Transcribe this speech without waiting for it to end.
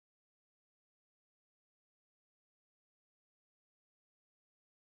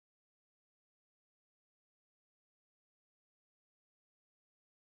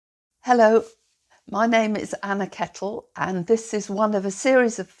Hello, my name is Anna Kettle and this is one of a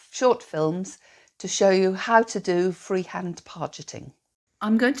series of short films to show you how to do freehand pargeting.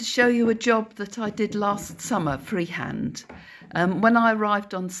 I'm going to show you a job that I did last summer freehand. When I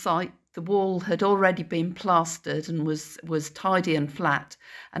arrived on site, the wall had already been plastered and was tidy and flat,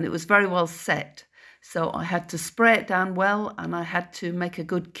 and it was very well set. So I had to spray it down well and I had to make a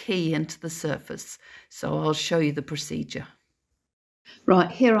good key into the surface. So I'll show you the procedure.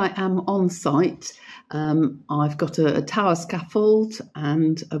 Right, here I am on site. I've got a tower scaffold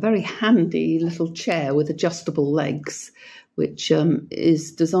and a very handy little chair with adjustable legs, which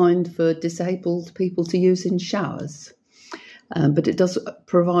is designed for disabled people to use in showers. But it does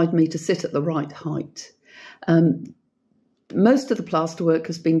provide me to sit at the right height. Most of the plaster work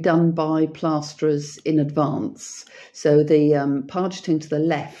has been done by plasterers in advance. So the pargeting to the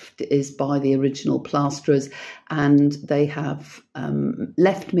left is by the original plasterers, and they have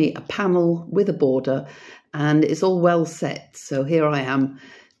left me a panel with a border, and it's all well set. So here I am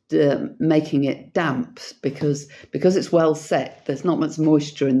making it damp because it's well set. There's not much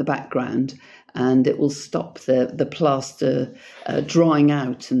moisture in the background, and it will stop the plaster drying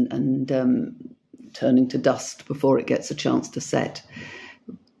out and turning to dust before it gets a chance to set.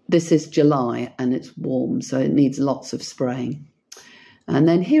 This is July and it's warm, so it needs lots of spraying. And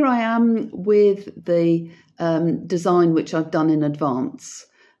then here I am with the design which I've done in advance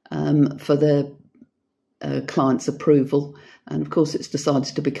for the client's approval. And of course it's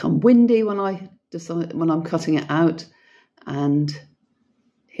decided to become windy when I'm cutting it out. And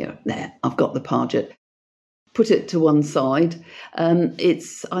there, I've got the parget. Put it to one side.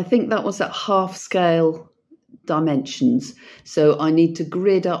 I think that was at half scale dimensions. So I need to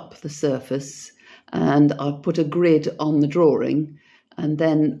grid up the surface, and I've put a grid on the drawing, and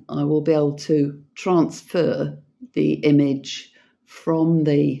then I will be able to transfer the image from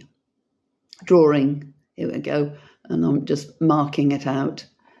the drawing. Here we go. And I'm just marking it out.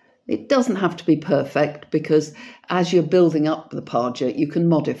 It doesn't have to be perfect because as you're building up the parget, you can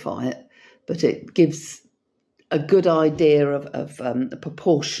modify it, but it gives a good idea of the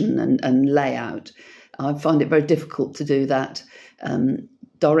proportion and layout. I find it very difficult to do that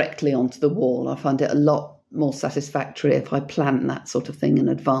directly onto the wall. I find it a lot more satisfactory if I plan that sort of thing in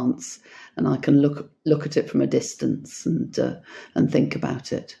advance, and I can look at it from a distance and think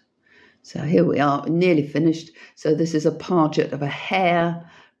about it. So here we are, nearly finished. So this is a parget of a hare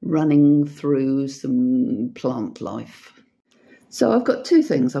running through some plant life. So I've got two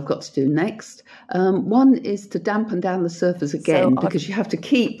things I've got to do next. One is to dampen down the surface again, because you have to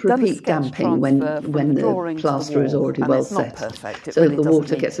repeat damping when the plaster is already well set, so that the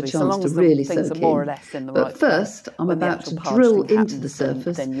water gets a chance to really soak in. But first, I'm about to drill into the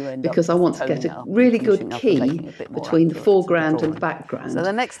surface because I want to get a really good key between the foreground and background. So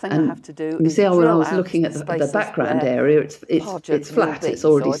the next thing I have to do is, you see how when I was looking at the background area, it's flat, it's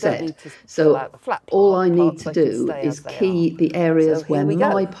already set. So all I need to do is key the areas where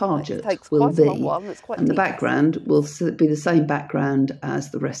my parget will be, and the background will be the same background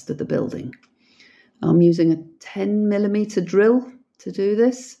as the rest of the building. I'm using a 10mm drill to do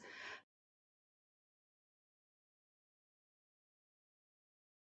this.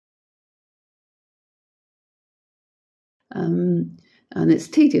 And it's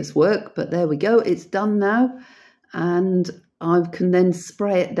tedious work, but there we go, it's done now, and I can then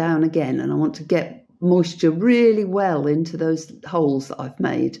spray it down again, and I want to get moisture really well into those holes that I've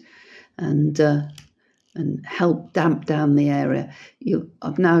made, and help damp down the area.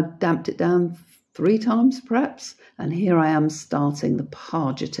 I've now damped it down 3 times perhaps, and here I am starting the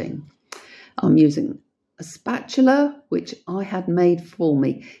pargeting. I'm using a spatula which I had made for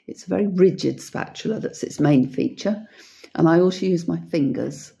me. It's a very rigid spatula, that's its main feature, and I also use my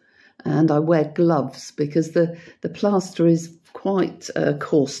fingers, and I wear gloves because the plaster is quite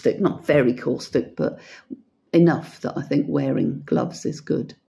caustic, not very caustic, but enough that I think wearing gloves is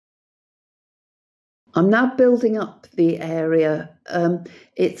good. I'm now building up the area.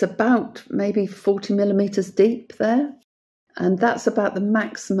 It's about maybe 40mm deep there, and that's about the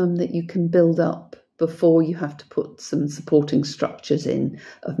maximum that you can build up before you have to put some supporting structures in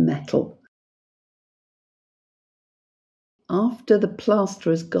of metal. After the plaster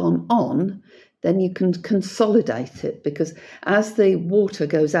has gone on, then you can consolidate it, because as the water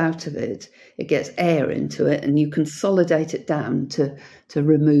goes out of it, it gets air into it, and you consolidate it down to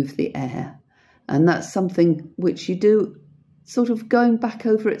remove the air. And that's something which you do sort of going back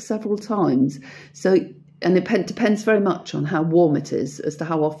over it several times. So, and it depends very much on how warm it is as to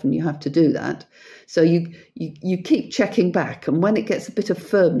how often you have to do that. So you keep checking back, and when it gets a bit of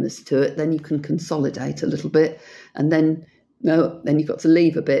firmness to it, then you can consolidate a little bit, and then you've got to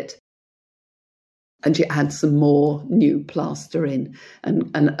leave a bit. and you add some more new plaster in.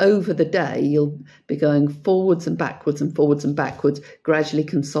 And over the day, you'll be going forwards and backwards and forwards and backwards, gradually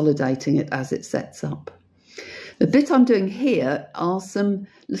consolidating it as it sets up. The bit I'm doing here are some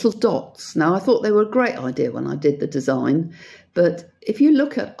little dots. Now, I thought they were a great idea when I did the design, but if you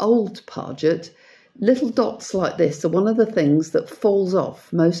look at old parget, little dots like this are one of the things that falls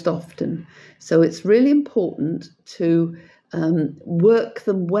off most often. So it's really important to work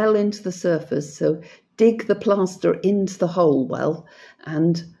them well into the surface. So dig the plaster into the hole well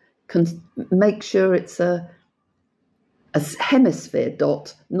and make sure it's a hemisphere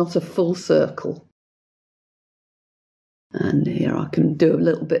dot, not a full circle. And here I can do a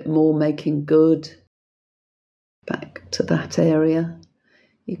little bit more making good. Back to that area.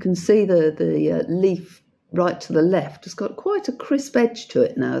 You can see the leaf right to the left has got quite a crisp edge to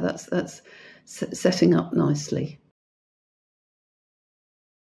it now. That's setting up nicely.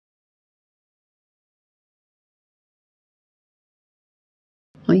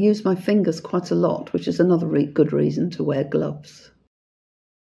 I use my fingers quite a lot, which is another good reason to wear gloves.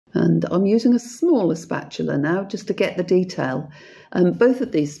 And I'm using a smaller spatula now just to get the detail. Both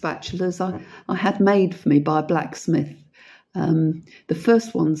of these spatulas I had made for me by a blacksmith. The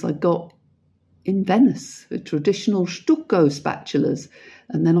first ones I got in Venice, with traditional stucco spatulas.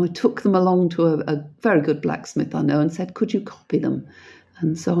 And then I took them along to a very good blacksmith I know and said, could you copy them?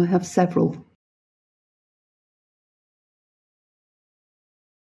 And so I have several.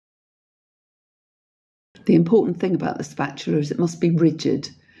 The important thing about the spatula is it must be rigid.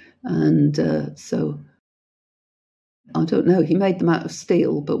 And so, I don't know, he made them out of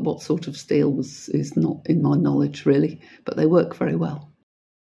steel, but what sort of steel is not in my knowledge really, but they work very well.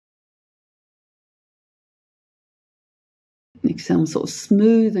 You can see I'm sort of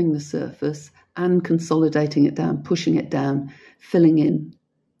smoothing the surface and consolidating it down, pushing it down, filling in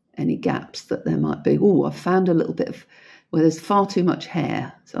any gaps that there might be. Oh, I've found a little bit of where there's far too much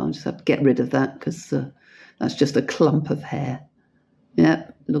hair, so I'll just have to get rid of that because that's just a clump of hair. Yeah,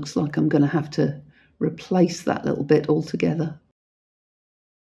 looks like I'm going to have to replace that little bit altogether.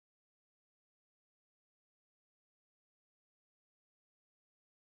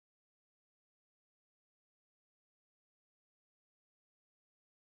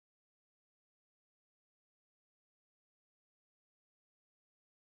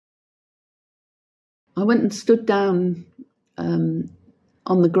 I went and stood down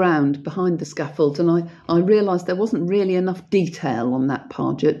on the ground behind the scaffold, and I realised there wasn't really enough detail on that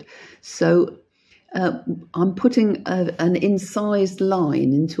parget, so I'm putting an incised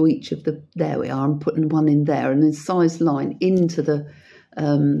line into each of the, there we are, I'm putting one in there, an incised line into the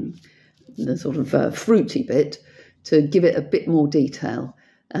sort of fruity bit to give it a bit more detail,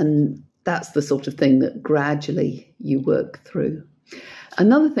 and that's the sort of thing that gradually you work through.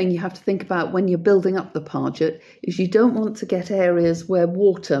 Another thing you have to think about when you're building up the parget is you don't want to get areas where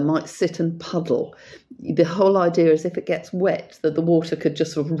water might sit and puddle. The whole idea is if it gets wet, that the water could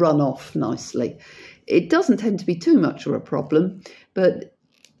just sort of run off nicely. It doesn't tend to be too much of a problem, but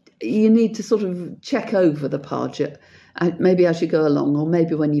you need to sort of check over the parget, maybe as you go along, or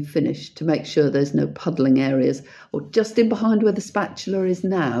maybe when you've finished, to make sure there's no puddling areas, or just in behind where the spatula is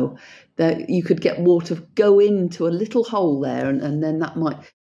now, that you could get water go into a little hole there, and then that might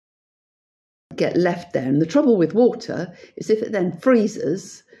get left there. And the trouble with water is if it then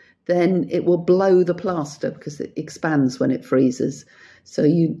freezes, then it will blow the plaster because it expands when it freezes. So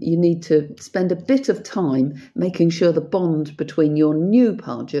you need to spend a bit of time making sure the bond between your new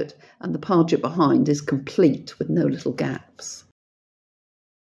parget and the parget behind is complete with no little gaps.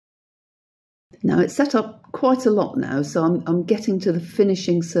 Now it's set up quite a lot now, so I'm getting to the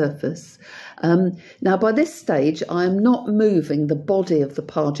finishing surface. Now by this stage, I'm not moving the body of the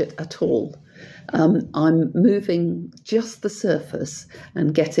parget at all. I'm moving just the surface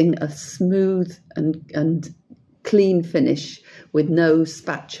and getting a smooth and clean finish with no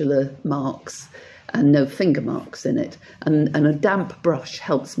spatula marks and no finger marks in it. And a damp brush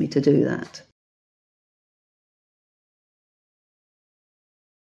helps me to do that.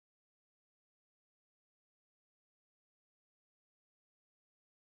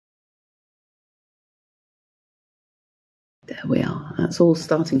 There we are. That's all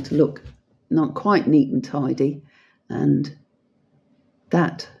starting to look not quite neat and tidy. And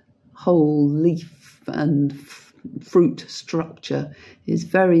that whole leaf and fruit structure is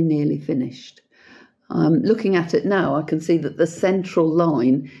very nearly finished. Looking at it now, I can see that the central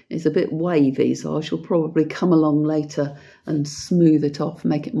line is a bit wavy, so I shall probably come along later and smooth it off,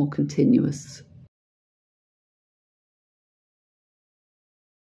 make it more continuous.